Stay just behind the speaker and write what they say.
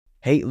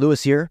Hey,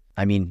 Lewis here.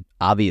 I mean,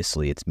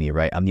 obviously it's me,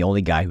 right? I'm the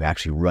only guy who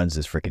actually runs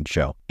this freaking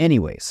show.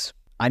 Anyways,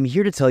 I'm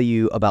here to tell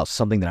you about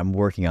something that I'm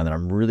working on that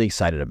I'm really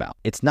excited about.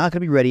 It's not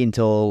going to be ready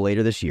until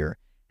later this year.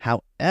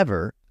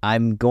 However,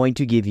 I'm going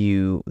to give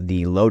you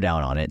the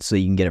lowdown on it so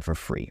you can get it for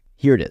free.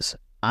 Here it is.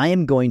 I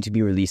am going to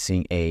be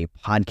releasing a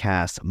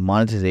podcast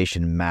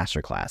monetization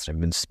masterclass. I've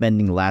been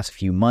spending the last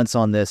few months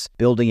on this,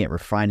 building it,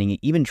 refining it,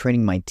 even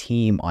training my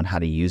team on how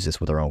to use this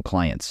with our own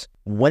clients.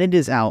 When it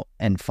is out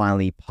and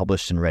finally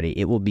published and ready,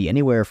 it will be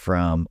anywhere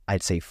from,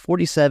 I'd say,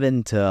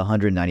 $47 to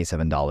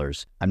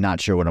 $197. I'm not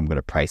sure what I'm going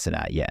to price it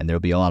at yet, and there'll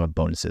be a lot of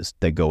bonuses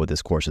that go with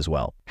this course as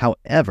well.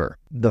 However,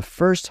 the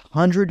first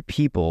 100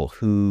 people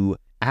who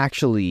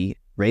actually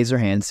raise their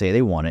hand, say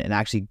they want it, and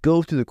actually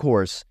go through the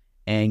course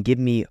and give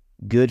me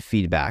good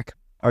feedback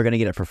are going to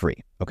get it for free,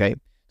 okay?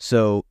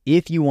 So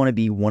if you want to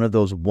be one of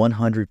those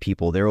 100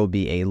 people, there will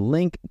be a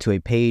link to a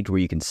page where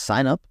you can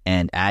sign up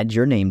and add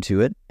your name to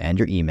it and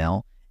your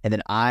email, and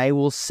then I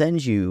will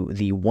send you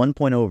the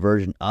 1.0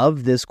 version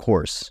of this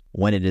course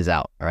when it is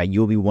out, all right?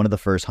 You'll be one of the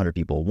first 100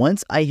 people.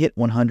 Once I hit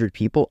 100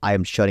 people, I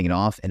am shutting it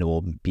off and it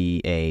will be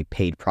a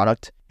paid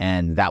product,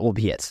 and that will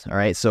be it, all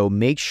right? So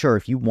make sure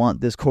if you want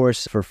this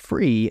course for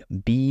free,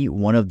 be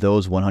one of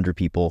those 100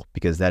 people,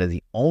 because that is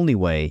the only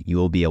way you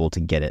will be able to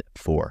get it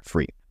for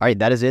free. All right,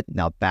 that is it.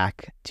 Now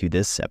back to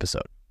this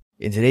episode.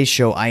 In today's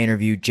show, I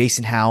interviewed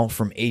Jason Howe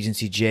from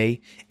Agency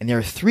J, and there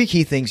are 3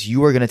 key things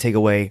you are going to take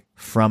away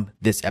from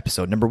this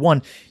episode. Number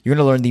 1, you're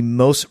going to learn the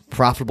most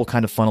profitable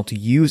kind of funnel to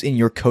use in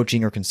your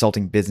coaching or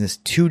consulting business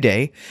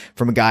today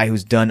from a guy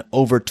who's done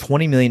over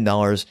 $20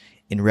 million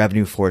in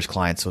revenue for his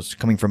clients. So it's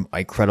coming from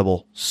a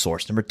credible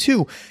source. Number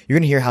 2, you're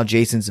going to hear how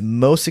Jason's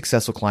most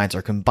successful clients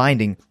are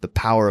combining the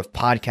power of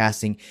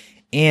podcasting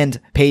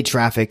and paid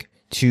traffic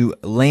to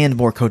land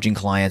more coaching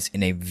clients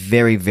in a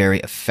very, very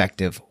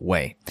effective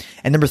way.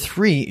 And number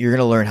 3, you're going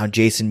to learn how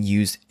Jason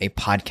used a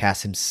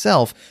podcast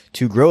himself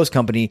to grow his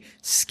company,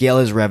 scale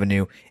his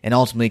revenue, and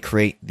ultimately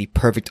create the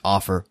perfect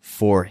offer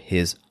for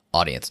his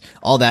audience.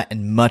 All that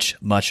and much,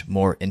 much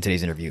more in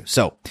today's interview.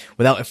 So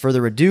without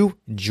further ado,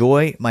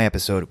 enjoy my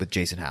episode with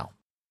Jason Howe.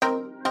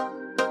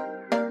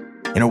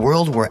 In a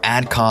world where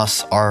ad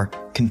costs are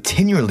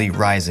continually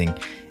rising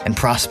and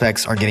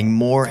prospects are getting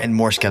more and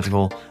more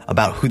skeptical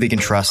about who they can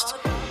trust,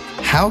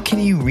 how can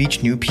you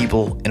reach new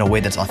people in a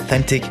way that's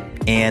authentic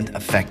and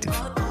effective?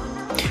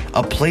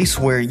 A place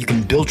where you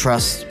can build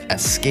trust at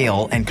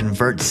scale and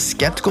convert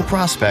skeptical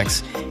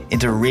prospects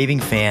into raving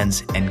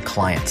fans and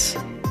clients.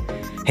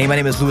 Hey, my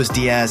name is Luis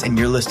Diaz, and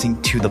you're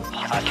listening to the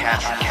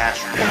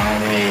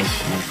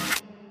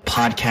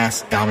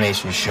Podcast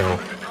Domination Show,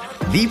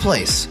 the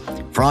place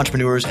for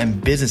entrepreneurs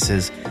and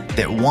businesses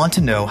that want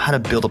to know how to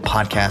build a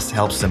podcast that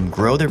helps them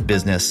grow their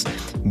business,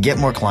 get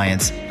more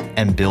clients,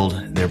 and build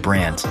their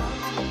brand.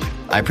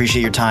 I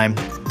appreciate your time.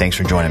 Thanks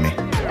for joining me.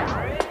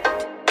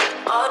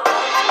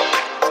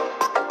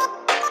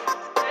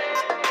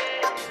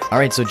 All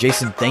right, so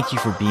Jason, thank you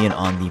for being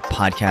on the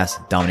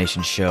Podcast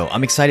Domination Show.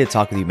 I'm excited to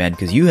talk with you, man,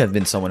 because you have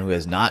been someone who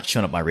has not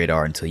shown up my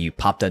radar until you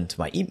popped into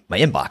my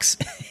inbox.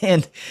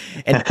 and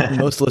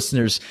most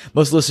listeners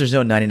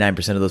know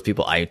 99% of those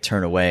people I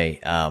turn away.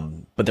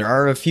 But there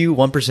are a few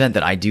 1%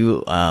 that I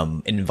do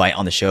invite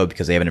on the show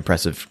because they have an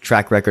impressive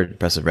track record,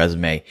 impressive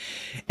resume,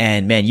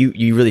 and man,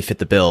 you really fit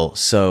the bill.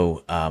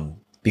 So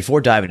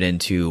before diving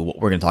into what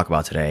we're going to talk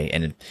about today,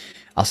 and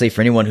I'll say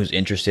for anyone who's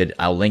interested,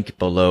 I'll link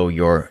below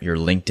your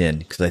LinkedIn,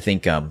 because I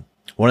think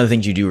one of the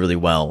things you do really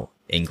well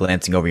in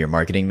glancing over your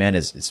marketing, man,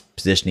 is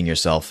positioning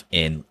yourself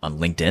on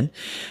LinkedIn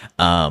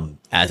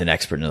as an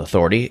expert and an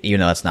authority, even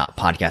though that's not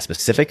podcast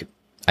specific.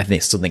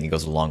 Still think it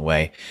goes a long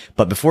way.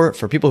 But for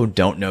people who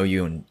don't know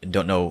you and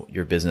don't know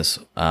your business,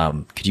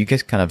 could you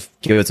guys kind of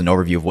give us an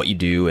overview of what you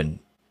do and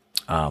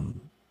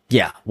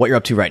what you're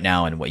up to right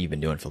now and what you've been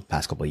doing for the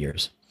past couple of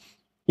years?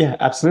 Yeah,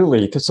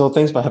 absolutely. So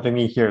thanks for having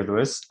me here,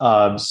 Lewis.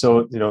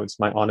 It's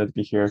my honor to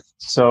be here.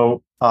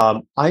 So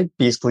I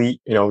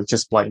basically,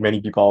 just like many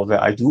people out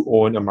there, I do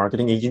own a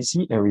marketing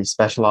agency, and we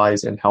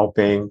specialize in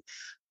helping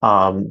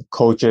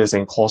coaches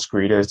and course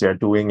creators. They're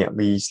doing at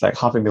least like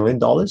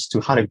 $500,000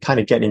 to how to kind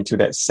of get into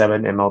that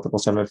 7 and multiple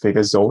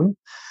 7-figure zone.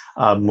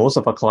 Most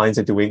of our clients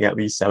are doing at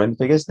least 7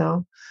 figures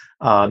now.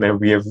 And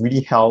we have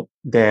really helped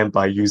them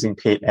by using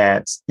paid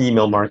ads,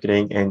 email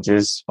marketing, and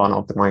just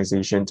funnel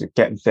optimization to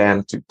get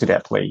them to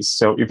that place.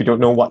 So if you don't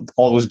know what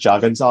all those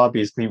jargons are,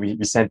 basically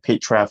we send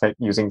paid traffic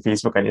using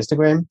Facebook and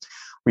Instagram.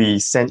 We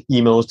send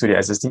emails to their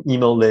existing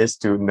email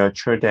list to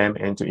nurture them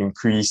and to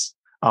increase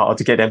or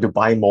to get them to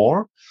buy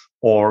more.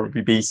 Or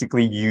we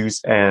basically use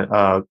kind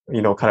of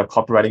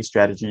copywriting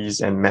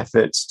strategies and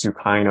methods to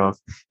kind of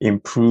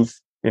improve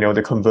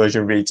the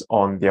conversion rates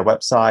on their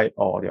website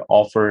or their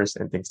offers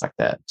and things like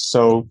that.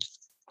 So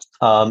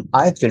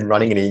I've been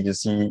running an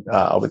agency,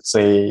 I would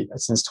say,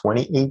 since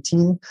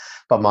 2018,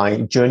 but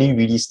my journey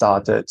really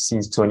started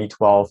since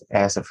 2012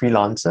 as a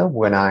freelancer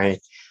when I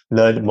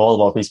learned more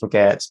about Facebook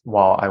ads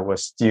while I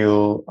was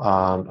still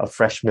a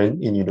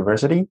freshman in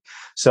university.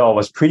 So I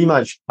was pretty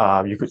much,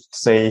 you could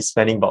say,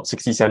 spending about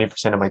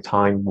 60-70% of my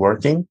time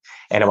working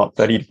and about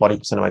 30 to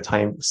 40% of my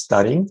time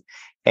studying.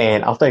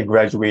 And after I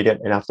graduated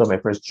and after my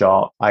first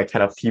job, I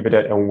kind of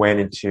pivoted and went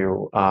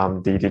into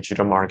the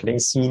digital marketing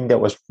scene. That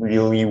was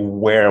really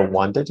where I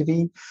wanted to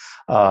be.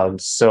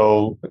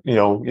 So,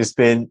 it's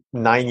been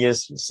 9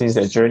 years since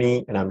that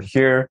journey, and I'm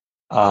here.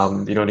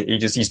 The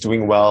agency is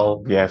doing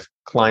well. We have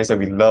clients that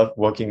we love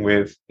working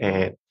with,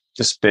 and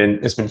it's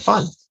been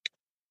fun.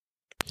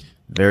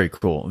 Very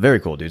cool.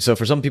 Very cool, dude. So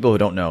for some people who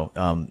don't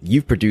know,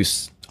 you've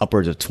produced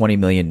upwards of $20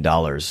 million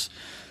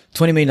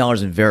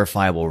in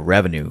verifiable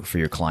revenue for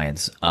your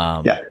clients.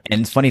 Yeah.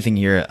 And it's funny thing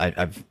here,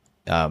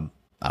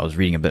 I was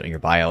reading a bit on your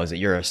bio, is that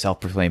you're a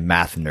self-proclaimed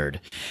math nerd.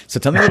 So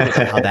tell me a little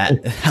bit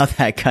about how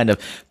that kind of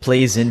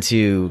plays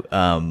into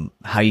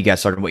how you got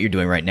started, what you're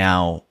doing right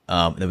now.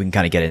 Then we can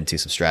kind of get into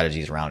some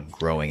strategies around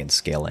growing and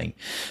scaling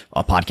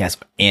a podcast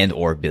and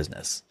or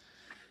business.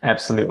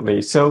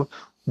 Absolutely. So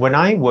when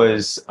I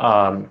was,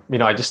 I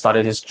just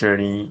started this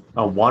journey.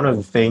 One of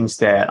the things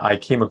that I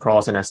came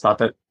across and I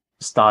started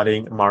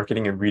studying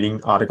marketing and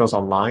reading articles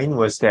online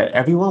was that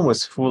everyone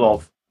was full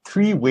of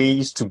 3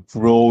 ways to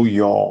grow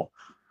your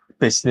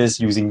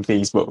business using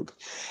Facebook.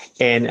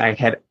 And I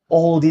had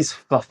all these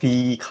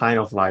fluffy kind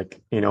of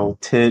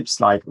tips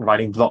like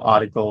writing blog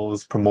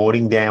articles,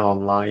 promoting them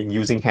online,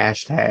 using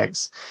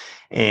hashtags.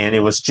 And it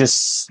was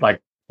just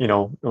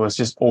it was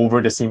just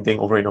over the same thing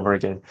over and over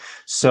again.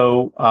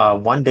 So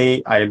one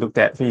day I looked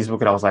at Facebook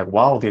and I was like,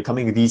 wow, they're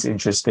coming with these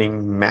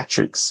interesting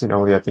metrics. There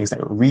are things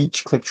like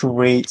reach, click-through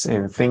rates,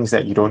 and things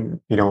that you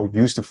don't,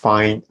 used to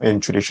find in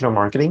traditional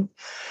marketing.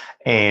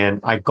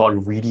 And I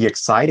got really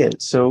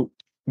excited. So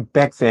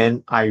back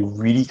then, I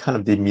really kind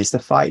of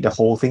demystified the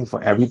whole thing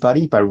for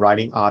everybody by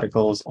writing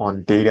articles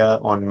on data,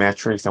 on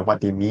metrics, and what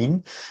they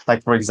mean.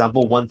 Like, for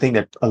example, one thing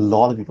that a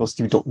lot of people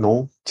still don't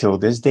know till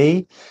this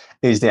day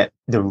is that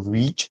the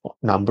reach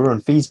number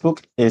on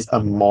Facebook is a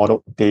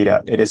modeled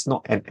data. It is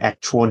not an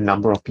actual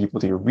number of people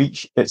that you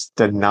reach. It's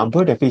the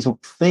number that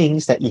Facebook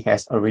thinks that it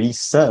has already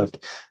served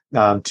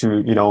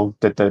to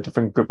the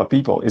different group of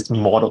people. It's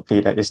modeled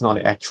data. It's not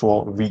an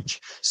actual reach.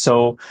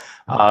 So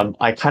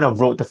I kind of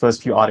wrote the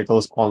first few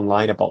articles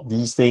online about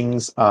these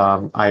things.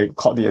 I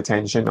caught the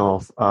attention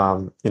of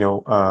the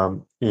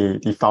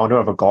founder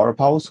of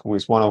Agorapulse, who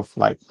is one of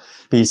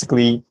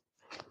basically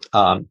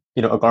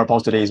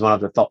Agorapulse today is one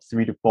of the top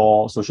 3 to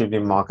 4 social media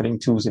marketing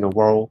tools in the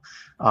world.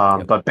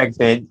 Yep. But back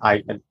then,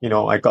 I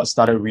got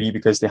started really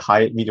because they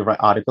hired me to write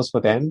articles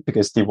for them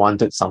because they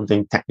wanted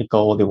something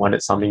technical. They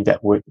wanted something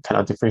that would kind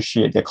of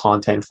differentiate their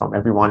content from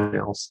everyone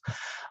else.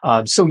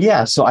 So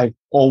I've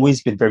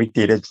always been very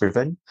data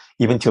driven,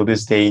 even till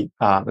this day.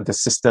 The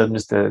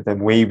systems, the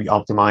way we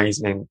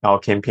optimize and our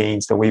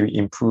campaigns, the way we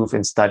improve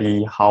and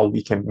study how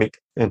we can make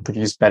and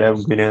produce better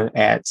winner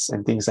ads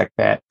and things like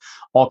that,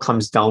 all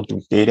comes down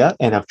to data.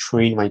 And I've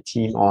trained my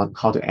team on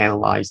how to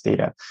analyze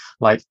data.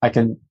 Like I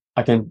can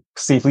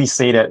safely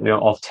say that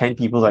of 10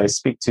 people that I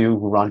speak to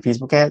who run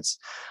Facebook ads,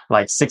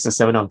 like 6 or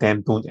 7 of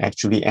them don't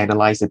actually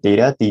analyze the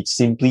data. They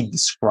simply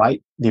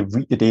they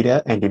read the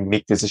data and they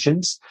make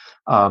decisions.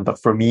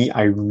 But for me,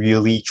 I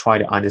really try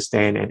to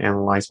understand and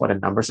analyze what the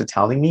numbers are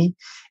telling me.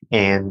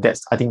 And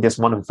I think that's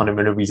one of the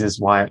fundamental reasons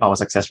why our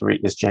success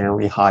rate is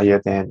generally higher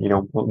than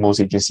most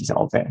agencies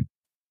out there.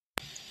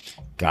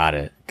 Got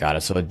it.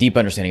 So a deep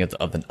understanding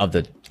of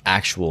the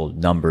actual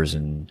numbers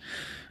and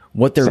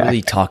what they're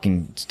really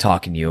talking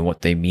to you and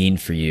what they mean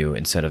for you,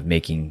 instead of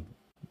making,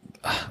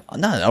 I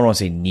don't want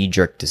to say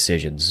knee-jerk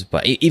decisions,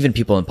 but even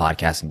people in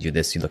podcasting do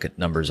this. You look at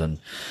numbers on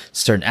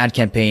certain ad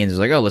campaigns, it's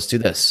like, oh, let's do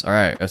this. All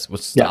right, let's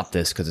stop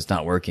this because it's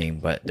not working.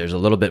 But there's a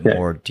little bit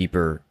more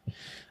deeper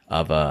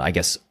of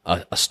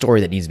a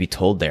story that needs to be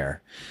told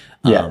there.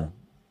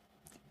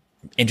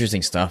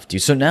 Interesting stuff,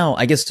 dude. So now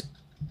I guess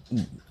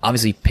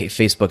obviously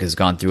Facebook has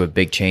gone through a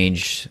big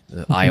change.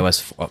 The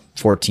iOS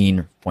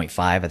 14.5,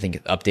 I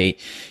think, update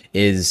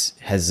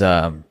has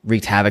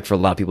wreaked havoc for a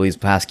lot of people these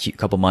past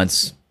couple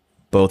months,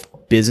 both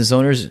business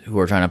owners who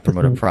are trying to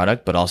promote a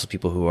product, but also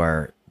people who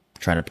are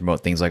trying to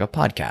promote things like a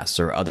podcast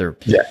or other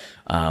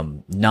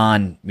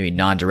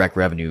non-direct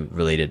revenue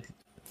related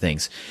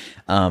things.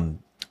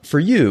 For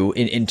you,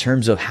 in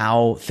terms of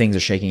how things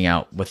are shaking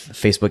out with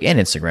Facebook and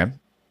Instagram,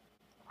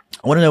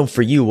 I want to know,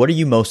 for you, what are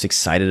you most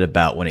excited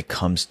about when it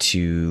comes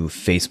to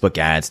Facebook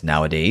ads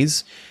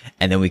nowadays?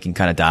 And then we can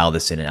kind of dial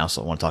this in. And I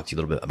also want to talk to you a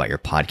little bit about your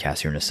podcast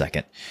here in a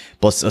second.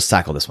 But let's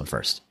tackle this one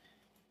first.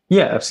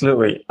 Yeah,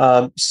 absolutely.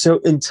 So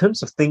in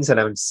terms of things that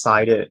I'm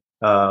excited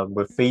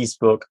with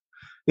Facebook,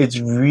 it's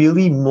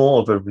really more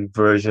of a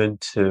reversion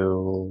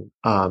to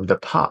the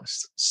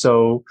past.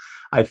 So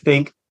I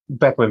think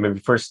back when we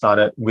first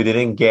started, we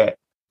didn't get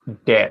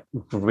that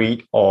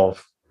great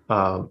of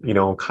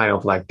kind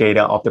of like data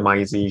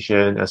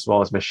optimization as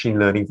well as machine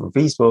learning from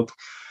Facebook.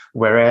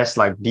 Whereas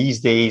like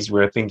these days,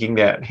 we're thinking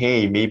that,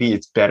 hey, maybe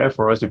it's better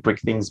for us to break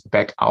things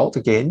back out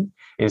again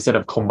instead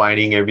of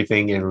combining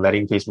everything and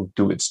letting Facebook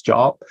do its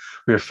job.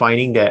 We're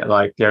finding that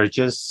like there are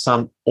just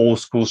some old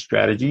school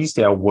strategies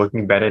that are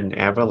working better than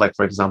ever. Like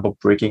for example,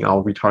 breaking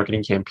our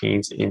retargeting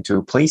campaigns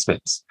into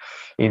placements,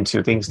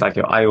 into things like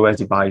your iOS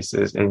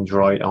devices,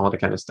 Android, all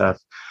that kind of stuff.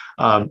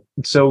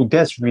 So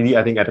that's really,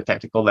 I think, at a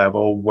tactical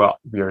level, what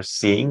we are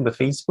seeing with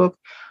Facebook.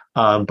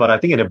 But I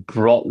think at a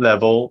broad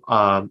level,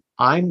 I'm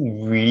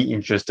really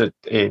interested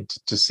in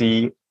to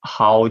see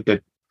how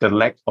the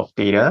lack of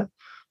data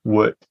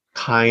would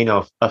kind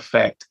of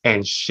affect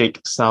and shake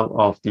some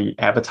of the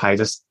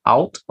advertisers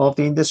out of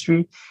the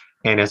industry.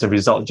 And as a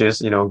result,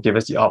 just, give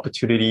us the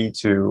opportunity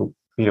to,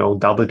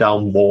 double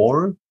down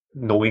more,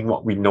 knowing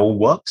what we know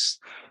works,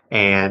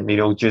 and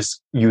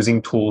just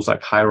using tools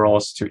like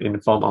Hyros to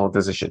inform our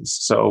decisions.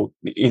 So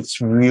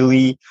it's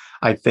really,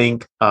 I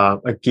think,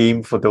 a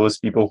game for those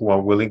people who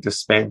are willing to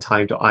spend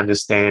time to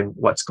understand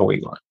what's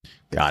going on.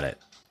 Got it.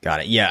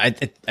 Yeah,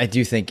 I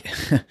do think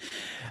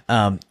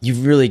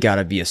you've really got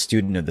to be a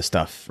student of the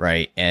stuff,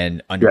 right?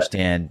 And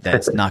understand that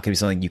it's not going to be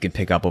something you can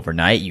pick up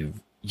overnight.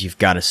 You've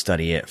got to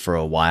study it for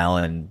a while,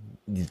 and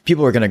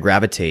people are going to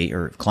gravitate,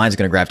 or clients are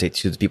going to gravitate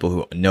to the people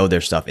who know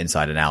their stuff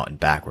inside and out and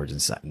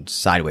backwards and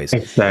sideways.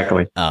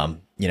 Exactly.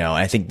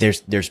 I think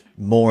there's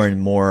more and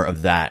more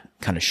of that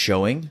kind of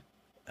showing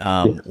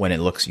when you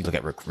look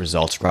at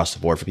results across the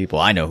board for people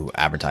I know who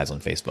advertise on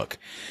Facebook.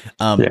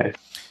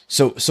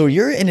 So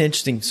you're in an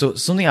interesting,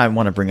 something I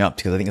want to bring up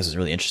because I think this is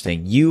really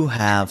interesting. You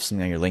have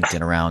something on your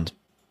LinkedIn around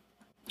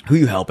who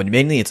you help, and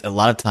mainly it's a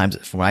lot of times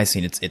from what I've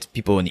seen, it's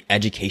people in the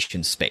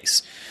education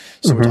space.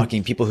 So we're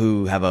talking people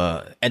who have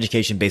a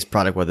education based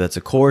product, whether it's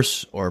a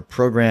course or a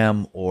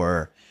program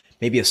or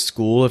maybe a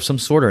school of some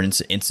sort or an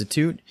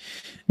institute.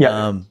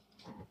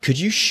 Could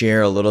you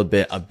share a little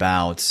bit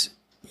about,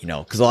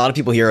 because a lot of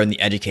people here are in the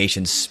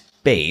education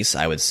space,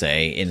 I would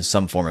say, in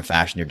some form or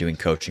fashion, they're doing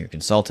coaching or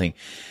consulting.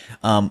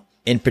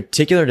 In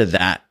particular to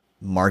that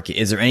market,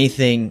 is there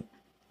anything,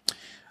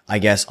 I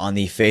guess, on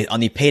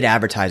the paid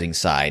advertising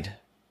side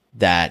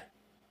that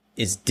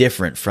is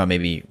different from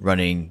maybe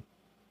running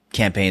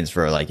campaigns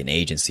for like an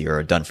agency or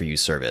a done-for-you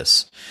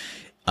service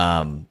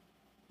when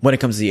it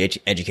comes to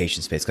the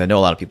education space? Because I know a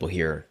lot of people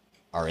here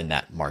are in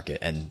that market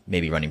and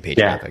maybe running paid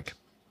traffic.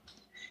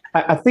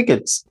 I think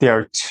there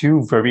are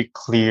two very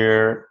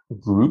clear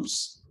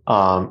groups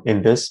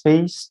in this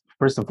space.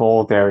 First of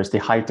all, there's the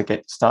high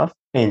ticket stuff,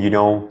 and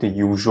the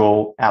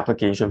usual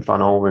application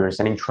funnel where you're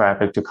sending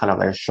traffic to kind of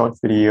like a short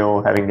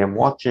video, having them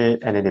watch it,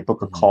 and then they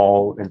book a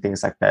call and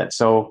things like that.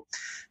 So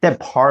that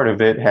part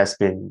of it has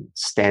been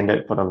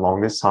standard for the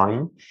longest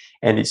time,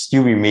 and it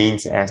still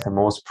remains as the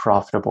most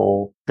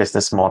profitable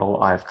business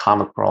model I've come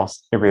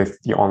across with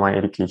the online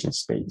education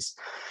space.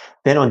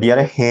 Then on the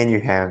other hand, you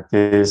have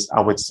this,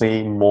 I would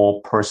say,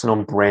 more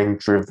personal brand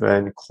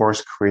driven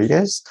course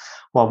creators,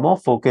 while more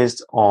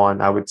focused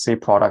on, I would say,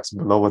 products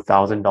below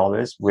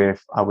 $1,000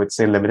 with, I would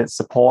say, limited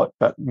support,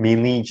 but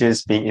mainly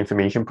just being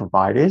information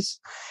providers.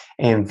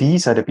 And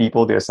these are the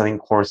people that are selling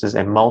courses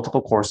and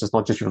multiple courses,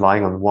 not just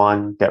relying on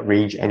one, that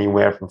range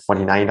anywhere from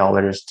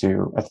 $49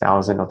 to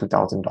 $1,000 or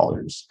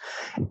 $2,000.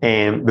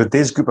 And with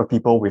this group of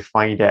people, we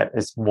find that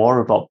it's more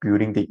about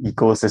building the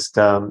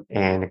ecosystem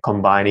and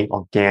combining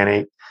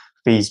organic,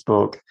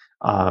 Facebook,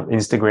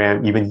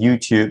 Instagram, even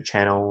YouTube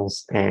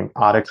channels and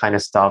other kind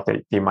of stuff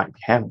that they might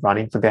have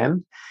running for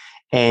them,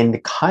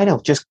 and kind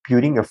of just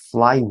building a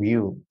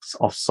flywheel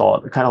of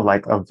sort, kind of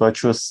like a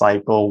virtuous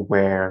cycle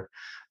where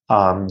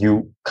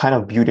you kind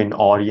of build an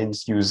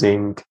audience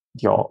using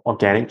your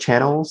organic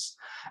channels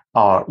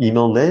or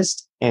email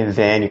list, and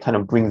then you kind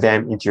of bring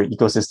them into your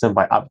ecosystem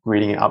by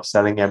upgrading and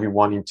upselling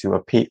everyone into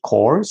a paid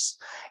course,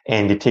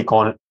 and they take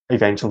on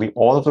eventually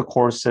all of the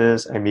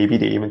courses, and maybe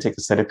they even take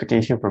a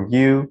certification from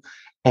you.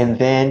 And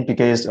then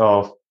because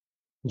of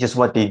just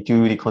what they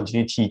do, they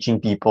continue teaching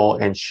people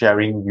and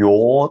sharing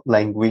your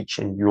language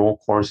and your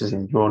courses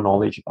and your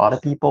knowledge with other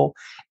people.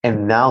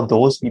 And now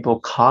those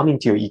people come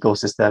into your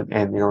ecosystem,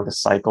 and the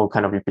cycle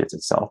kind of repeats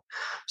itself.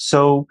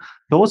 So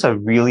those are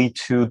really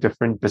two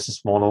different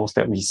business models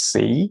that we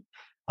see.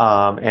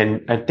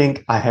 And I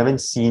think I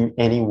haven't seen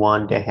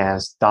anyone that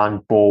has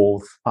done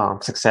both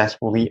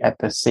successfully at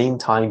the same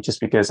time, just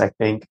because I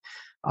think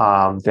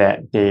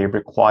that they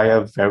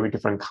require very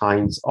different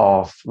kinds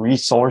of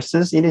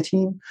resources in a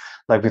team.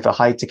 Like with a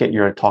high ticket,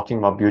 you're talking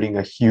about building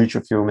a huge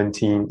fulfillment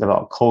team,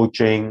 about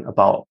coaching,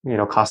 about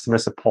customer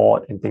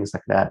support and things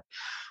like that.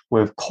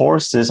 With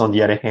courses, on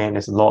the other hand,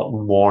 there's a lot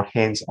more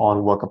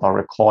hands-on work about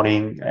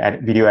recording,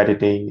 video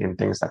editing, and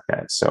things like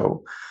that.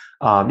 So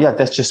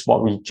that's just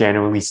what we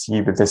generally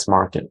see with this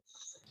market.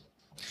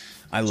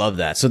 I love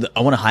that. So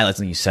I want to highlight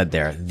something you said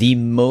there. The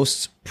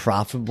most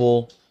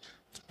profitable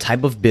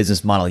type of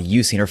business model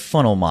you've seen, or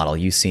funnel model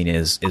you've seen,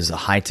 is a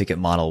high ticket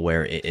model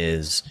where it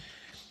is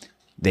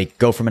they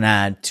go from an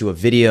ad to a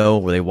video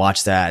where they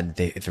watch that, and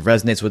if it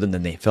resonates with them,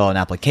 then they fill out an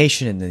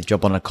application and they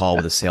jump on a call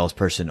with a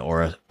salesperson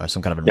or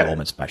some kind of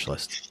enrollment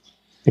specialist.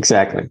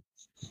 Exactly.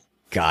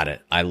 Got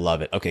it. I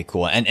love it. Okay,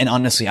 cool. And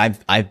honestly,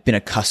 I've been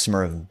a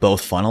customer of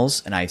both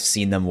funnels and I've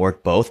seen them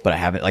work both, but I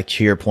haven't, like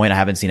to your point, I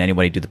haven't seen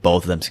anybody do the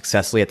both of them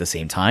successfully at the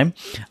same time.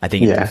 I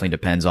think it Yeah. definitely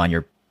depends on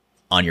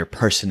your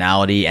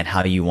personality and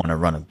how you want to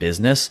run a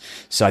business.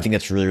 So I think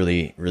that's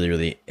really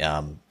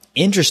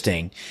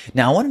interesting.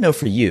 Now I want to know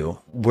for you,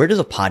 where does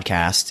a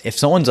podcast, if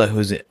someone's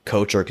who's a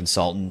coach or a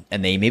consultant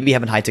and they maybe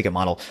have a high ticket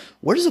model,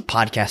 where does a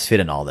podcast fit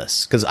in all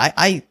this? Cause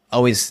I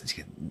always,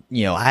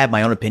 I have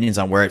my own opinions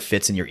on where it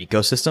fits in your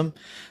ecosystem.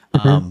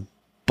 Mhm.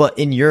 But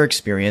in your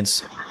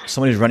experience,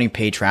 someone who's running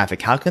paid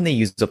traffic, how can they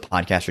use the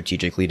podcast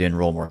strategically to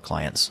enroll more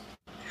clients?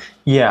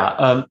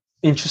 Yeah.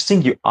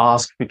 Interesting you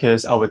ask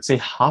because I would say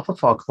half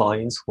of our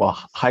clients who are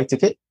high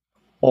ticket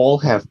all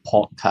have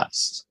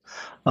podcasts.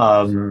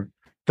 Um,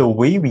 the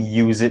way we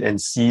use it and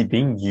see it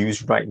being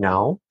used right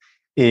now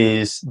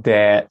is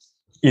that,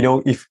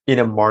 if in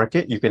a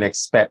market, you can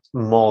expect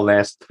more or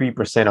less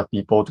 3% of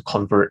people to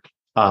convert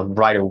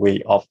right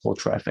away off cold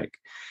traffic,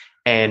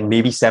 and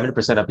maybe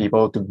 7% of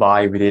people to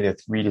buy within a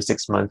 3 to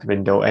 6 month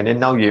window. And then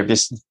now you have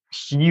this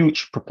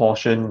huge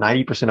proportion,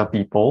 90% of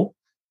people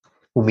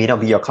who may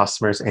not be your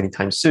customers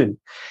anytime soon.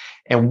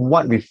 And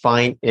what we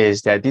find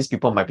is that these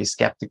people might be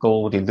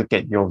skeptical. They look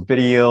at your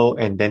video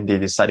and then they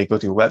decide to go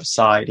to your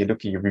website, they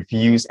look at your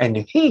reviews, and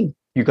hey,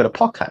 you got a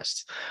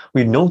podcast.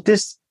 We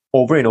noticed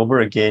over and over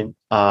again,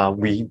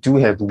 we do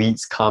have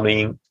leads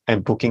coming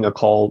and booking a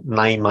call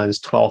 9 months,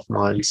 12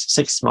 months,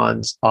 6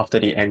 months after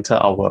they enter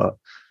our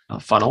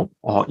funnel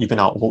or even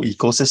our whole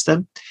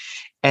ecosystem.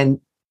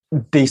 And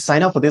they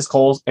sign up for these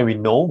calls, and we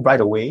know right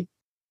away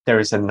there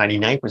is a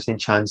 99%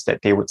 chance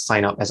that they would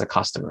sign up as a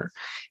customer.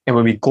 And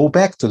when we go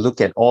back to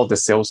look at all the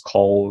sales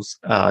calls,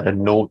 the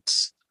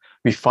notes,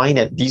 we find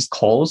that these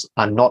calls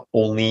are not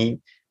only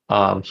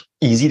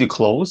easy to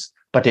close,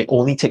 but they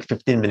only take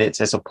 15 minutes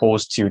as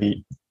opposed to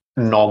the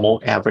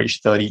normal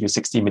average 30 to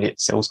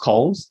 60-minute sales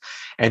calls.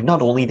 And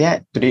not only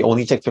that, do they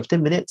only take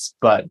 15 minutes,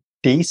 but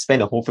they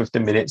spend a whole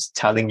 15 minutes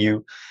telling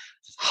you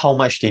how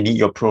much they need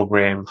your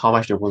program, how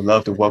much they would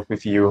love to work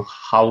with you,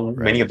 how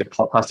many Right. of the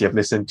podcasts you have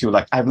listened to.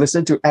 Like, I've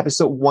listened to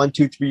episode 1,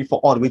 2, 3, 4,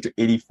 all the way to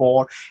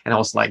 84. And I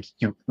was like,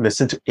 you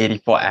listened to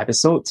 84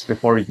 episodes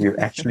before you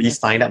actually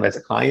signed up as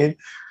a client.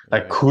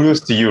 Like, Right.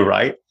 kudos to you,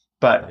 right?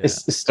 But Yeah.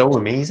 it's so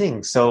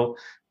amazing. So,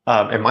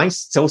 and my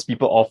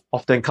salespeople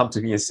often come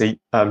to me and say,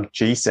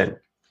 Jason,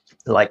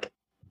 like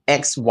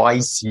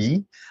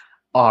XYZ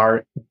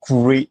are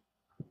great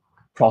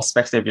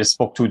prospects that we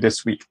spoke to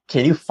this week.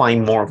 Can you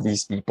find more of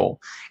these people?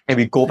 And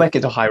we go back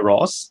into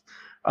Hyros.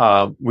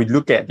 We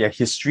look at their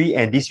history,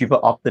 and these people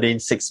opted in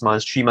 6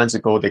 months, 3 months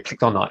ago. They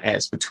clicked on our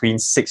ads between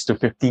 6 to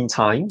 15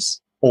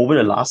 times over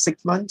the last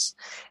 6 months.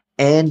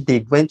 And they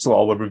went to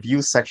our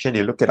review section.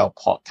 They look at our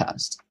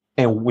podcast.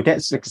 And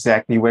that's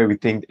exactly where we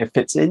think it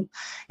fits in.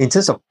 In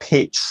terms of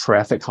paid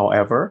traffic,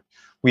 however,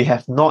 we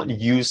have not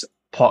used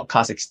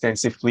podcasts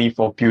extensively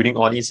for building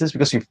audiences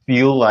because we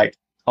feel like,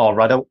 or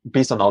rather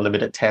based on our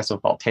limited test of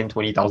about $10,000,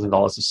 $20,000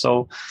 or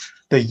so,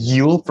 the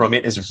yield from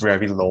it is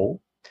very low.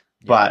 Yeah.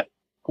 But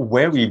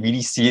where we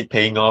really see it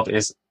paying off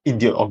is in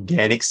the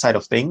organic side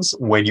of things,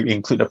 when you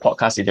include the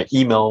podcast in your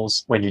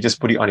emails, when you just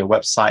put it on your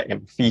website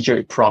and feature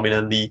it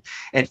prominently,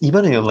 and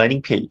even on your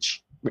landing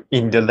page.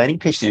 In the landing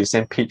page that you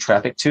send paid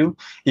traffic to,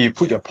 if you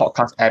put your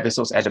podcast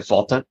episodes at the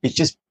bottom, it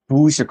just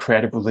boosts your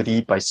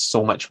credibility by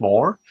so much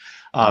more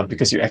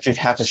because you actually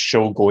have a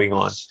show going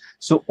on.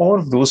 So all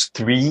of those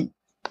three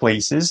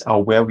places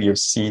are where we have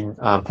seen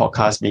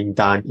podcasts being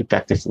done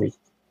effectively.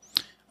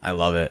 I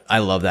love it. I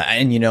love that.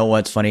 And you know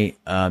what's funny?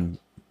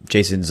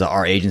 Jason's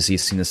our agency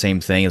has seen the same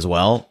thing as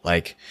well.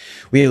 Like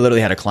we literally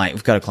had a client.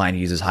 We've got a client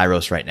who uses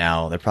Hyros right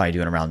now. They're probably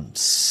doing around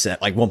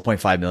like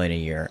 1.5 million a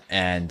year.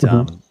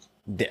 And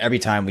every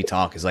time we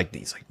talk is like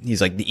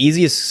he's like the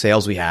easiest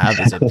sales we have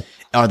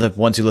are the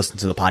ones who listen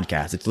to the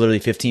podcast. It's literally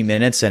 15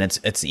 minutes and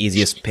it's the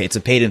easiest. It's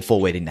a paid in full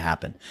waiting to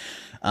happen.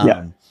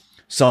 Yeah.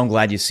 So I'm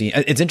glad you've seen.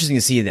 It's interesting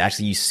to see that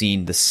actually you've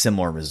seen the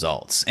similar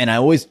results. And I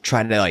always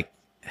try to like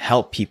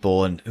help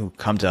people and who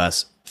come to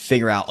us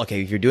figure out,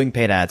 okay, if you're doing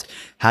paid ads,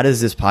 how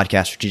does this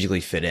podcast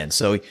strategically fit in?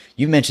 So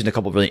you mentioned a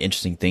couple of really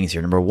interesting things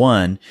here. Number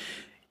one,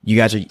 you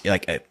guys are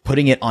like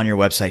putting it on your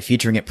website,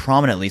 featuring it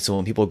prominently. So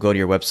when people go to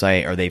your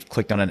website or they've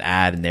clicked on an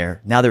ad and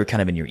they're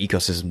kind of in your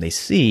ecosystem, they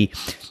see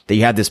that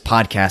you have this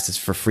podcast that's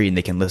for free and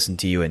they can listen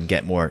to you and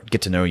get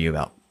to know you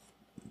about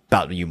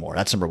you more.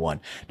 That's number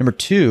one. Number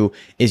two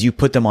is you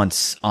put them on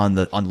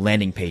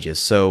landing pages.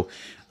 So,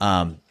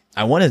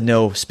 I want to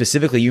know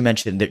specifically, you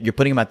mentioned that you're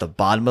putting them at the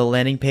bottom of the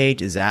landing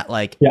page. Is that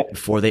like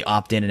before they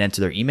opt in and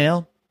enter their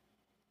email?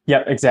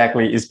 Yeah,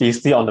 exactly. It's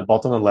basically on the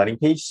bottom of the landing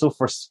page. So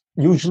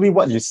usually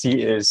what you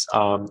see is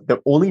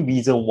the only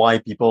reason why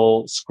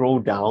people scroll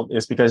down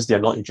is because they're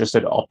not interested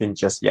to opt in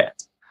just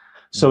yet.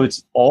 So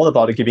it's all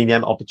about giving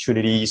them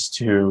opportunities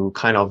to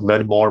kind of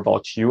learn more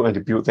about you and to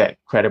build that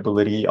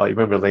credibility or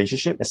even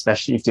relationship,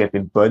 especially if they have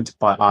been burnt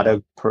by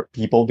other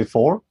people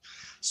before.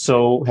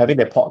 So having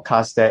that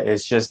podcast there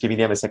is just giving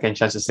them a second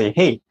chance to say,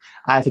 hey,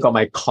 I've got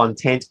my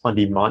content on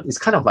demand. It's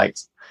kind of like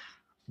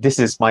this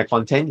is my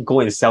content, go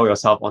and sell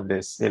yourself on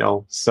this,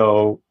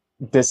 So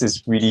this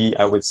is really,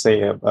 I would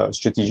say, a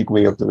strategic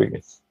way of doing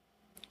it.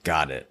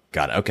 Got it.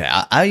 Okay.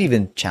 I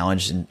even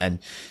challenge and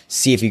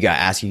see if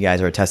ask you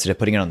guys are tested at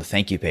putting it on the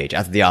thank you page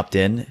after the opt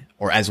in,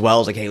 or as well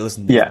as like, hey,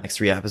 listen to the next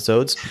 3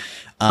 episodes.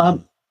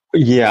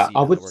 Yeah,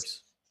 I would.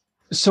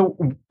 So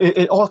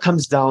it all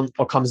comes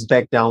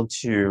back down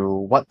to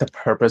what the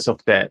purpose of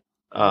that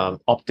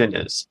opt-in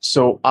is.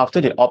 So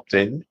after they opt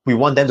in, we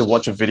want them to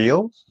watch a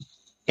video.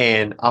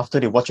 And after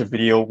they watch a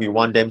video, we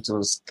want them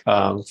to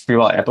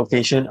fill out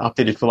application.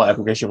 After they fill out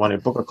application, we want to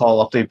book a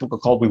call. After they book a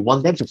call, we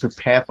want them to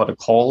prepare for the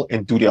call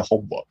and do their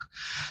homework.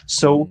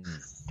 So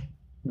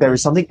there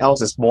is something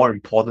else that's more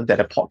important than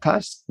a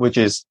podcast, which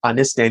is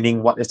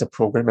understanding what is the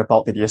program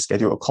about that you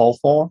schedule a call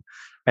for,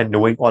 and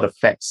knowing all the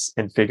facts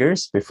and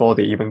figures before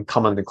they even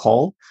come on the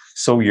call.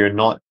 So you're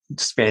not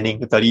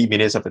spending 30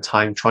 minutes of the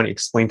time trying to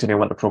explain to them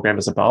what the program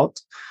is about.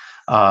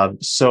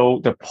 So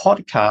the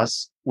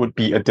podcast would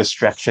be a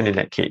distraction in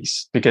that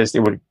case because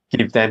it would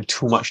give them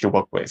too much to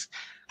work with.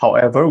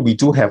 However, we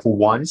do have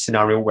one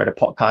scenario where the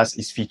podcast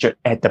is featured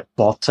at the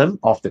bottom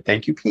of the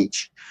thank you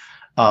page.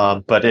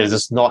 But it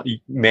is not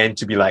meant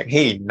to be like,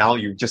 hey, now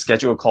you just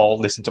schedule a call,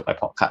 listen to my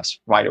podcast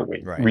right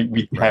away. Right.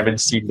 We haven't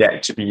seen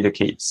that to be the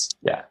case.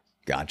 Yeah.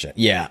 Gotcha.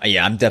 Yeah.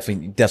 I'm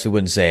definitely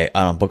wouldn't say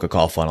book a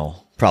call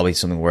funnel. Probably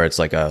something where it's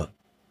like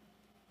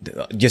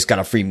just got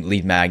a free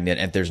lead magnet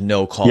and there's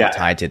no call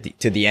tied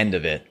to the end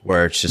of it,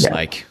 where it's just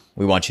like,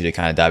 we want you to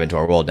kind of dive into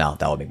our world now.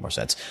 That would make more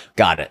sense.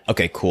 Got it.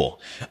 Okay,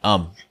 cool.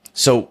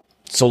 So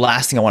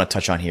last thing I want to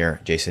touch on here,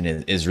 Jason,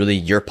 is really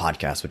your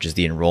podcast, which is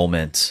the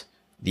enrollment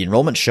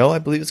show, I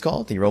believe it's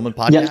called, the enrollment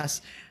podcast.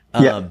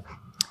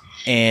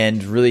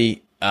 And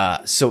really,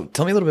 so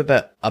tell me a little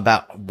bit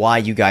about why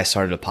you guys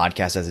started a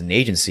podcast as an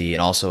agency,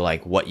 and also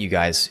like how you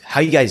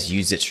guys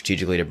used it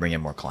strategically to bring in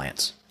more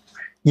clients.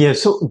 Yeah,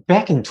 so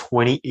back in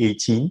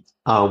 2018,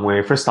 when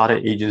I first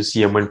started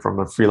agency and went from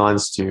a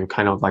freelance to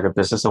kind of like a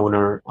business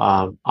owner,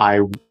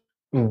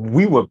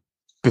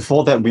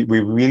 before that, we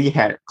really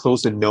had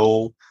close to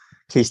no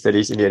case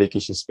studies in the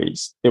education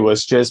space. It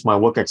was just my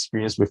work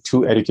experience with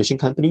 2 education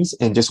companies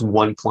and just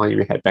one client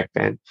we had back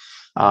then,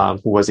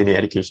 who was in the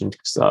education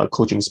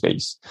coaching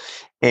space.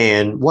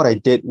 And what I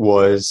did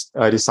was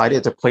I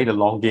decided to play the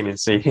long game and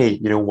say, hey,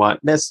 you know what,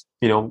 let's,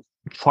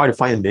 try to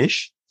find a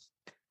niche.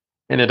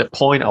 And at that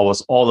point, I was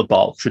all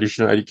about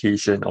traditional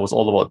education. I was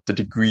all about the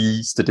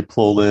degrees, the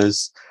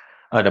diplomas,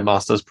 the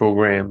master's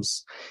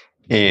programs.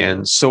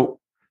 And so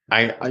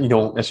as you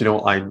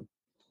know, I'm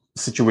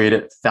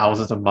situated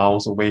thousands of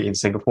miles away in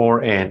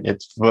Singapore, and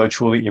it's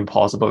virtually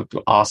impossible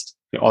to ask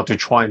or to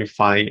try and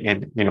find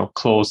and,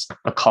 close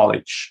a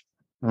college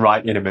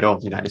right in the middle of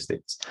the United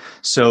States.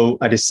 So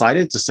I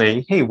decided to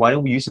say, hey, why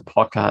don't we use a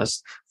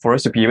podcast for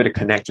us to be able to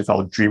connect with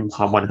our Dream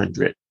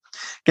 100?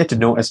 Get to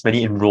know as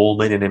many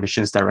enrollment and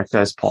admissions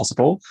directors as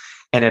possible.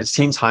 And at the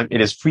same time, it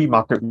is free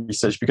market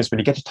research, because when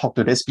you get to talk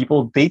to these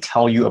people, they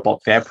tell you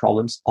about their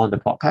problems on the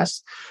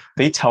podcast.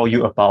 They tell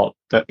you about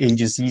the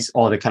agencies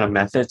or the kind of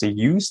methods they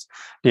use.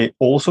 They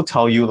also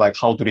tell you like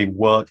how do they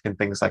work and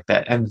things like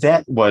that. And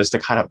that was the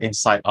kind of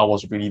insight I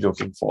was really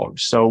looking for.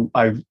 So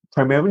I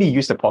primarily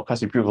use the podcast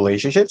to build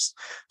relationships,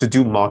 to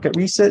do market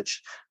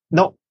research.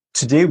 Now,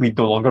 today, we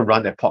no longer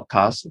run that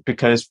podcast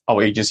because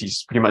our agency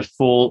is pretty much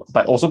full,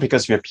 but also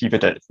because we have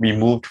pivoted. We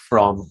moved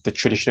from the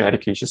traditional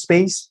education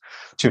space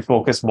to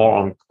focus more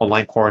on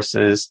online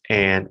courses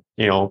and,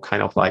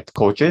 kind of like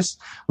coaches.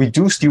 We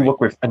do still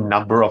work with a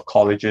number of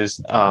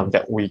colleges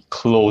that we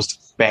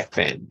closed back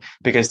then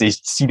because they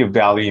see the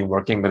value in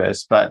working with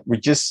us. But we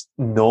just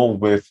know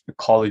with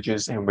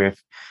colleges and with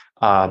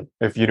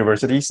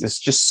universities, it's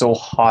just so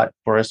hard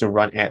for us to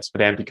run ads for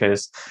them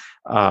because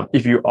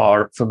if you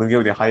are familiar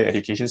with the higher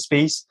education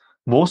space,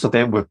 most of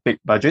them with big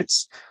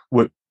budgets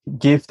would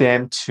give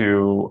them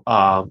to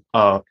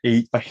a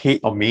head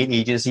or main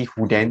agency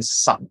who then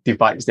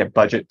subdivides their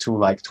budget to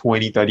like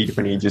 20, 30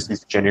 different agencies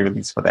to generate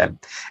leads for them.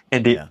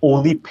 And they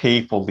only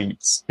pay for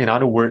leads. In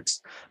other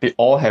words, they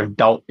all have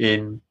dialed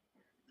in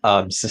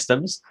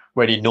systems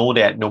where they know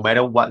that no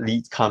matter what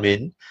leads come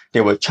in, they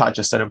will charge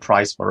a certain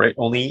price for it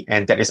only,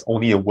 and that is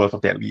only the worth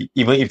of that lead.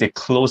 Even if they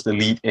close the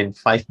lead in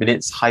 5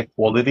 minutes, high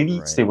quality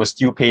leads, they will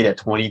still pay that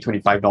 $20,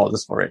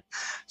 $25 for it.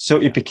 So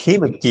it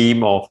became a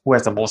game of who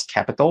has the most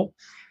capital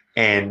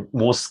and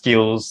more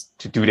skills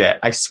to do that.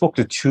 I spoke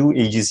to 2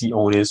 agency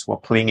owners who are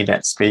playing in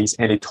that space,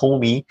 and they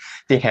told me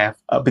they have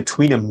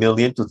between $1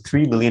 million to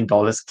 $3 million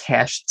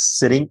cash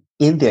sitting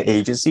in their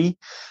agency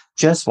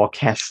just for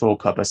cash flow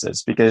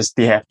purposes, because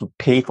they have to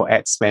pay for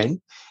ad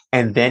spend,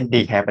 and then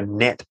they have a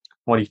net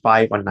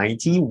 45 or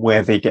 90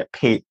 where they get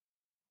paid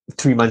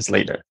 3 months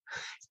later.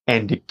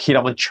 And they keep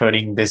on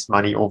churning this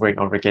money over and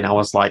over again. I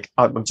was like,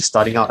 I'm just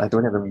starting out. I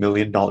don't have $1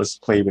 million to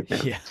play with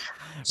them.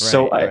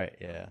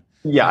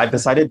 I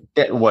decided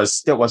that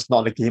was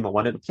not the game I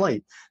wanted to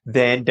play.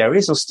 Then there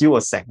is still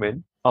a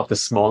segment of the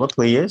smaller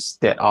players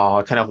that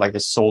are kind of like the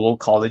solo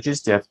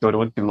colleges that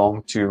don't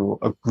belong to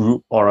a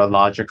group or a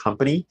larger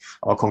company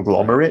or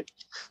conglomerate.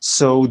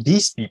 So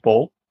these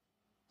people,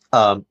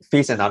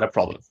 face another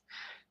problem.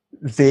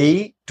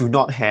 They do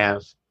not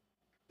have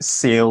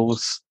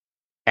sales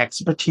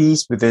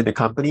expertise within the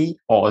company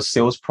or a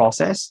sales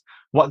process.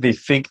 What they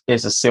think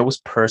is a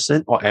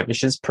salesperson or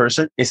admissions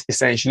person is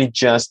essentially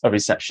just a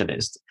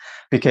receptionist.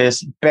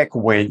 Because back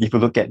when, if you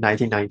look at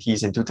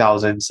 1990s and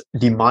 2000s,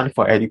 demand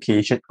for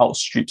education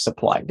outstripped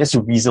supply. That's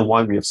the reason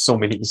why we have so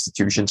many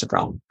institutions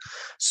around.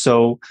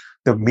 So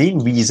the main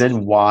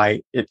reason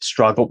why it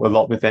struggled a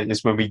lot with them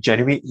is when we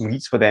generate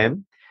leads for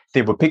them,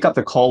 they will pick up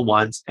the call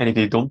once, and if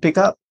they don't pick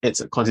up, it's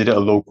considered a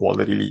low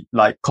quality lead.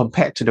 Like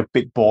compared to the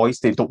big boys,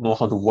 they don't know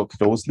how to work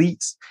those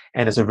leads.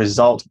 And as a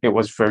result, it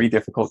was very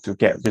difficult to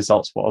get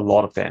results for a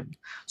lot of them.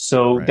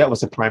 So Right. that was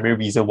the primary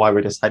reason why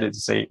we decided to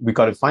say we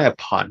got to find a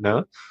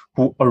partner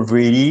who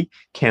already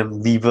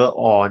can lever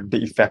on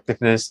the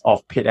effectiveness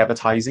of paid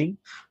advertising,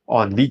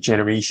 on lead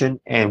generation,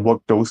 and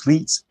work those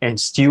leads, and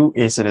still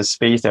is in a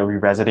space that we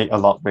resonate a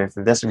lot with.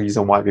 And that's the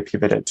reason why we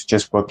pivoted to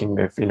just working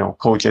with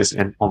coaches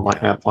and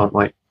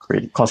online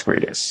course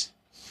creators.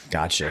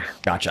 Gotcha.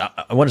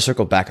 I want to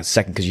circle back a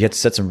second because you had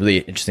said some really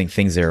interesting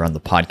things there on the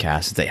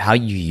podcast. That how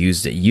you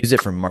used it. You used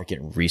it for market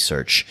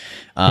research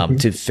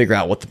to figure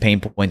out what the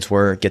pain points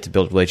were, get to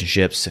build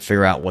relationships, to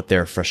figure out what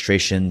their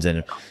frustrations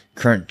and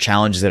current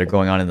challenges that are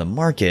going on in the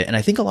market. And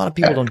I think a lot of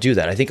people don't do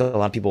that. I think a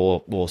lot of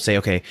people will say,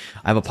 okay,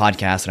 I have a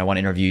podcast and I want to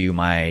interview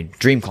my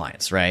dream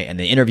clients, right? And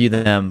they interview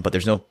them, but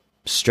there's no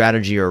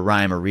strategy or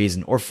rhyme or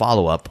reason or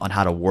follow up on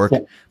how to work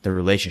the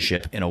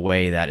relationship in a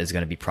way that is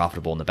going to be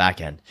profitable in the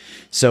back end.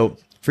 So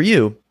for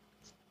you,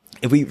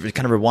 if we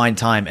kind of rewind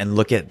time and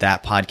look at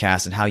that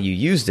podcast and how you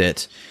used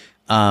it,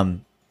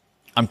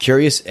 I'm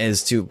curious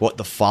as to what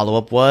the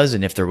follow-up was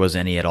and if there was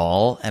any at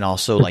all. And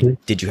also, like,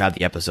 did you have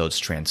the episodes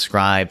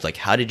transcribed? Like,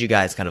 how did you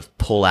guys kind of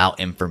pull out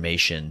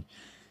information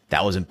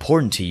that was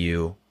important to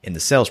you in the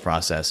sales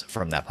process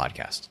from that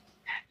podcast?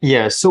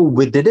 Yeah, so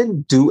we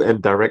didn't do a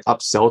direct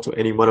upsell to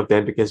any one of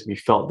them because we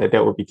felt that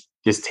that would be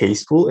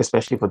distasteful,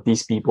 especially for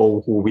these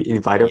people who we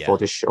invited for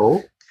the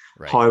show.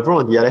 Right. However,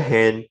 on the other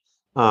hand,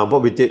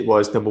 what we did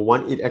was, number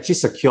one, it actually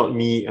secured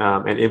me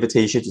an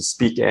invitation to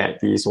speak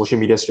at the Social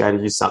Media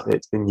Strategy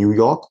Summit in New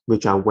York,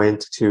 which I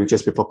went to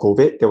just before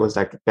COVID. That was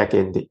like back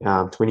in the,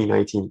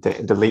 2019,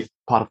 the late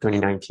part of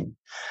 2019.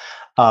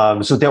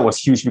 So that was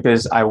huge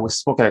because I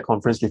spoke at a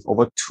conference with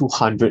over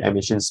 200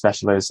 admissions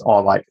specialists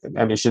or like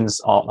admissions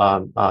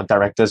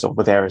directors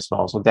over there as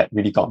well. So that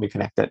really got me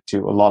connected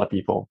to a lot of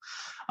people.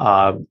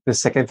 The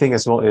second thing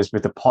as well is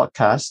with the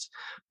podcast,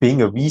 being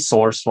a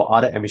resource for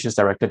other admissions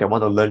directors that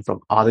want to learn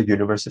from other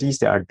universities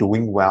that are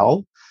doing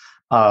well.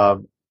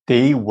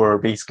 They were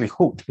basically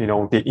hooked.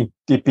 They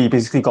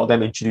basically got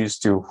them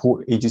introduced to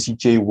who Agency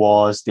J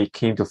was. They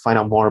came to find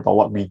out more about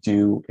what we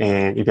do,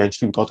 and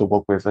eventually we got to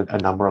work with a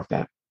number of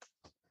them.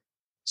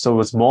 So it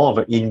was more of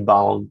an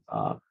inbound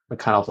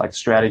kind of like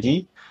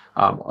strategy,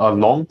 a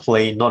long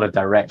play, not a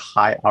direct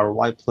high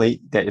ROI play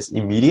that is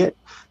immediate,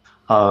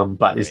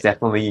 but it's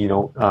definitely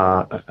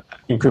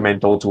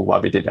incremental to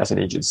what we did as an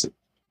agency.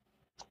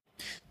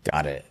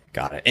 Got it.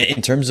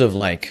 In terms of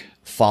like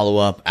follow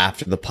up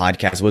after the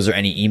podcast, was there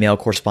any email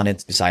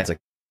correspondence besides like,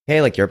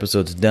 hey, like your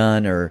episode's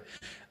done or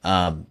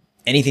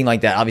anything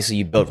like that? Obviously,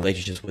 you built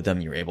relationships with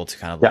them. You were able to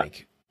kind of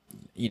like,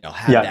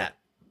 have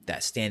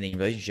that standing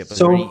relationship. Was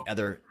there any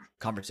other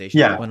conversation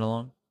that went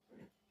along?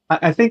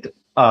 I think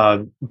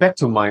back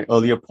to my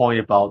earlier point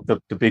about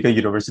the bigger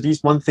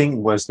universities, one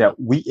thing was that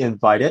we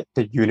invited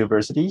the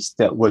universities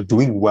that were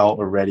doing well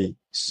already.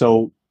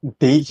 So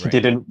they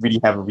didn't really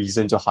have a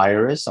reason to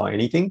hire us or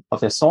anything of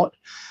that sort,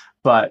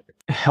 but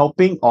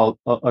helping or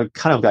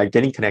kind of like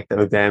getting connected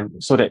with them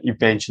so that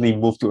eventually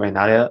move to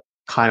another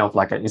kind of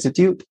like an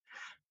institute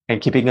and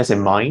keeping us in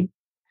mind.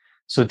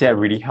 So that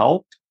really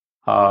helped.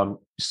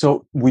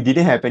 So we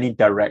didn't have any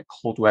direct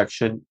call to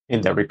action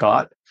in that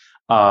regard,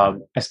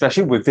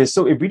 especially with this.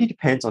 So it really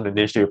depends on the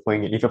niche that you're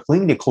playing in. If you're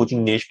playing in the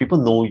coaching niche, people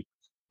know,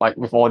 like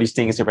with all these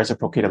things, they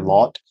reciprocate a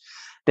lot,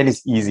 then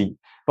it's easy.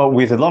 But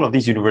with a lot of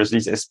these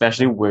universities,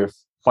 especially with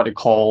what they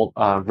call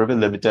very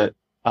limited,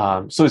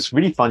 so it's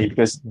really funny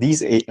because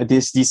these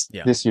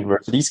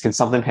universities can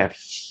sometimes have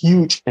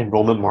huge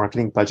enrollment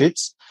marketing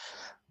budgets,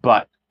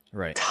 but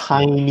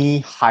tiny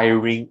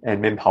hiring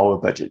and manpower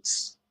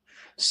budgets.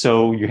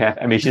 So you have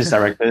admissions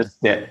directors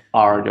that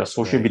are your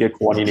social media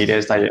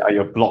coordinators, that are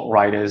your blog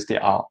writers, they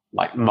are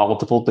like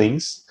multiple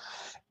things.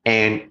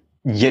 And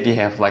yet they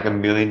have like $1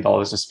 million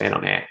to spend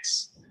on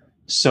ads.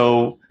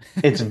 So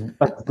it's a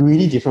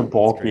really different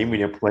ball game when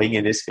you're playing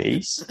in this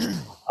space.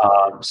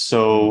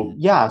 So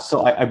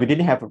we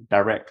didn't have a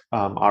direct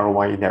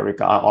ROI in that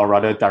regard, or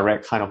rather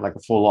direct kind of like a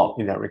follow-up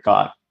in that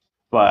regard.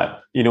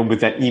 But, with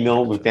that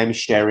email, with them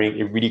sharing,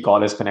 it really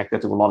got us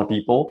connected to a lot of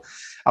people.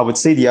 I would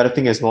say the other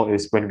thing as well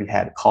is when we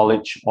had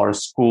college or a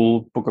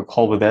school book a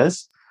call with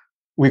us,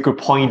 we could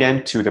point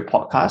them to the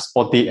podcast,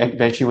 or they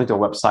eventually went to a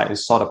website and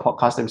saw the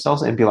podcast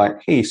themselves and be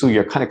like, hey, so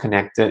you're kind of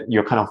connected,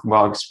 you're kind of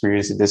well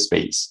experienced in this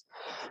space.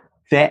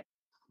 That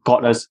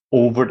got us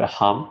over the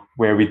hump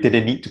where we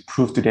didn't need to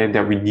prove to them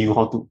that we knew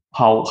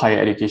how higher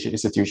education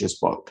institutions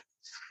work.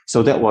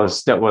 So that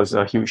was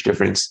a huge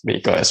difference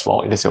maker as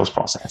well in the sales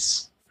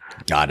process.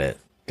 Got it.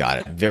 Got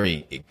it.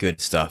 Very good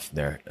stuff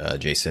there,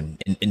 Jason.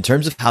 In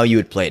terms of how you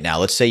would play it now,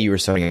 let's say you were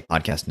starting a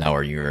podcast now,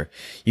 or you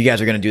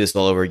guys are going to do this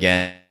all over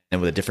again and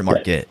with a different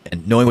market.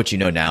 And knowing what you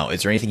know now,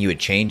 is there anything you would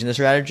change in the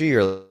strategy,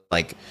 or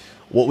like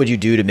what would you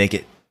do to make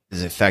it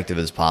as effective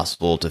as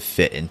possible to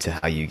fit into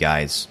how you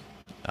guys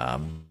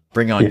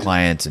bring on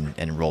clients and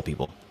enroll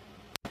people?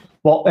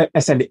 Well,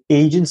 as an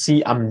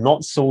agency, I'm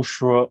not so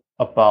sure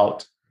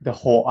about the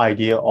whole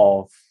idea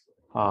of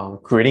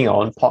creating our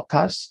own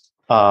podcast.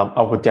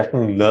 I would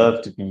definitely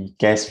love to be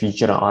guest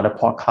featured on other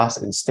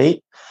podcasts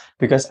instead,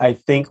 because I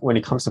think when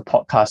it comes to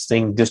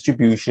podcasting,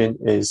 distribution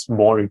is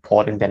more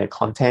important than the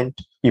content,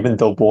 even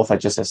though both are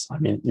just as, I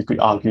mean, you could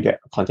argue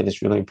that content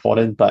is really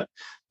important, but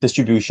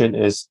distribution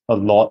is a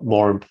lot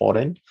more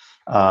important.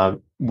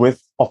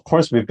 Of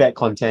course, with bad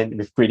content,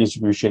 with great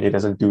distribution, it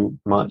doesn't do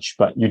much,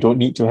 but you don't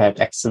need to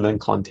have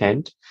excellent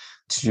content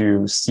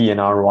to see an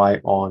ROI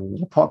on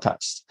your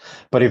podcast.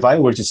 But if I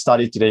were to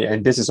start it today,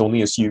 and this is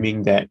only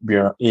assuming that we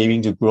are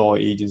aiming to grow our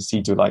agency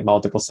to like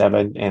multiple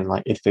 7 and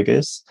like 8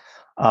 figures,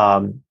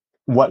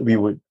 what we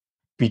would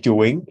be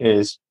doing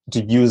is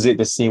to use it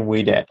the same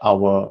way that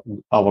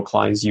our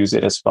clients use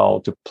it as well,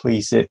 to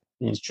place it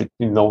in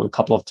a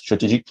couple of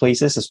strategic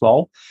places as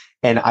well.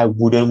 And I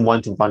wouldn't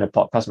want to run a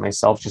podcast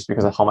myself just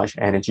because of how much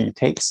energy it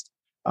takes.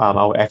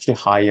 I would actually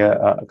hire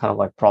a kind of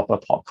like proper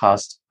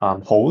podcast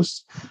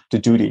host to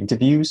do the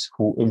interviews,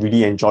 who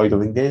really enjoy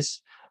doing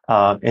this,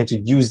 and to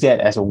use that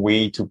as a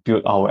way to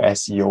build our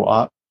SEO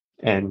up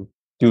and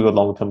do the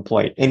long-term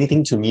play.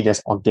 Anything to me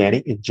that's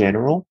organic in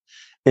general,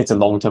 it's a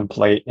long-term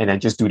play, and I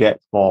just do that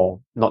for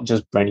not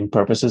just branding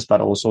purposes,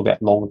 but also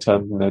that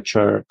long-term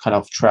nurture kind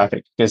of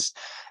traffic, because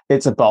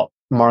it's about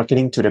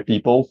marketing to the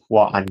people who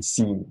are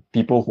unseen,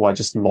 people who are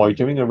just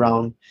loitering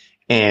around,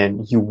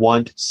 and you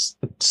want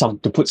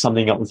to put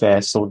something out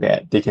there so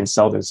that they can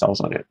sell themselves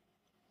on it.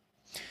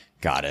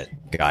 Got it.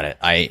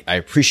 I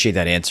appreciate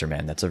that answer,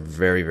 man. That's a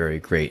very, very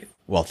great,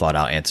 well thought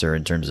out answer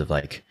in terms of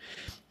like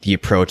the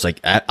approach. Like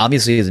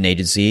obviously as an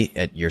agency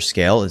at your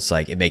scale, it's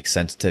like, it makes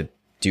sense to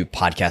do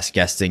podcast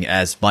guesting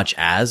as much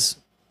as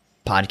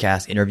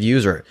podcast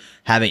interviews, or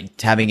having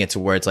it to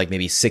where it's like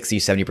maybe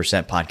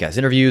 60-70% podcast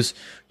interviews,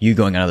 you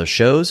going on other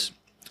shows,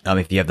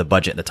 if you have the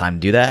budget and the time to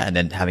do that, and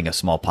then having a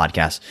small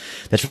podcast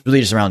that's really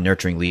just around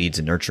nurturing leads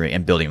and nurturing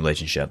and building a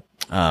relationship.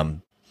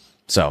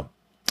 So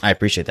I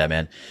appreciate that,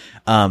 man.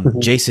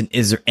 Jason,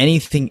 is there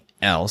anything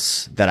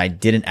else that I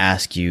didn't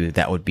ask you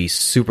that would be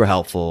super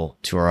helpful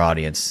to our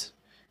audience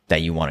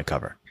that you want to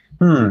cover?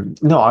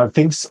 No, I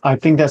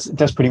think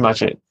that's pretty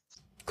much it.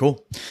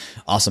 Cool.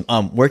 Awesome.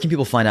 Where can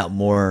people find out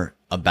more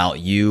about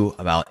you,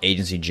 about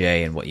Agency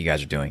J, and what you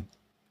guys are doing?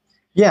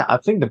 Yeah, I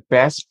think the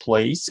best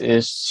place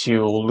is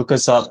to look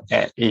us up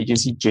at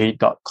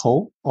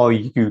agencyj.co, or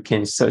you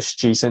can search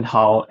Jason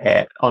Hao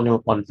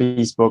on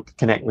Facebook,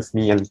 connect with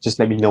me, and just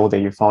let me know that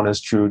you found us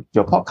through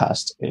your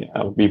podcast.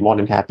 I'll be more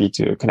than happy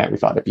to connect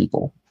with other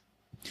people.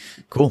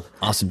 Cool.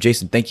 Awesome.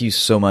 Jason, thank you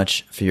so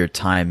much for your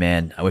time,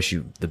 man. I wish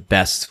you the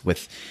best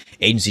with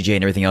Agency J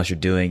and everything else you're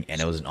doing,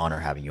 and it was an honor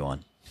having you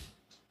on.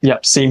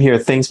 Yep, same here.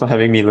 Thanks for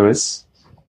having me, Lewis.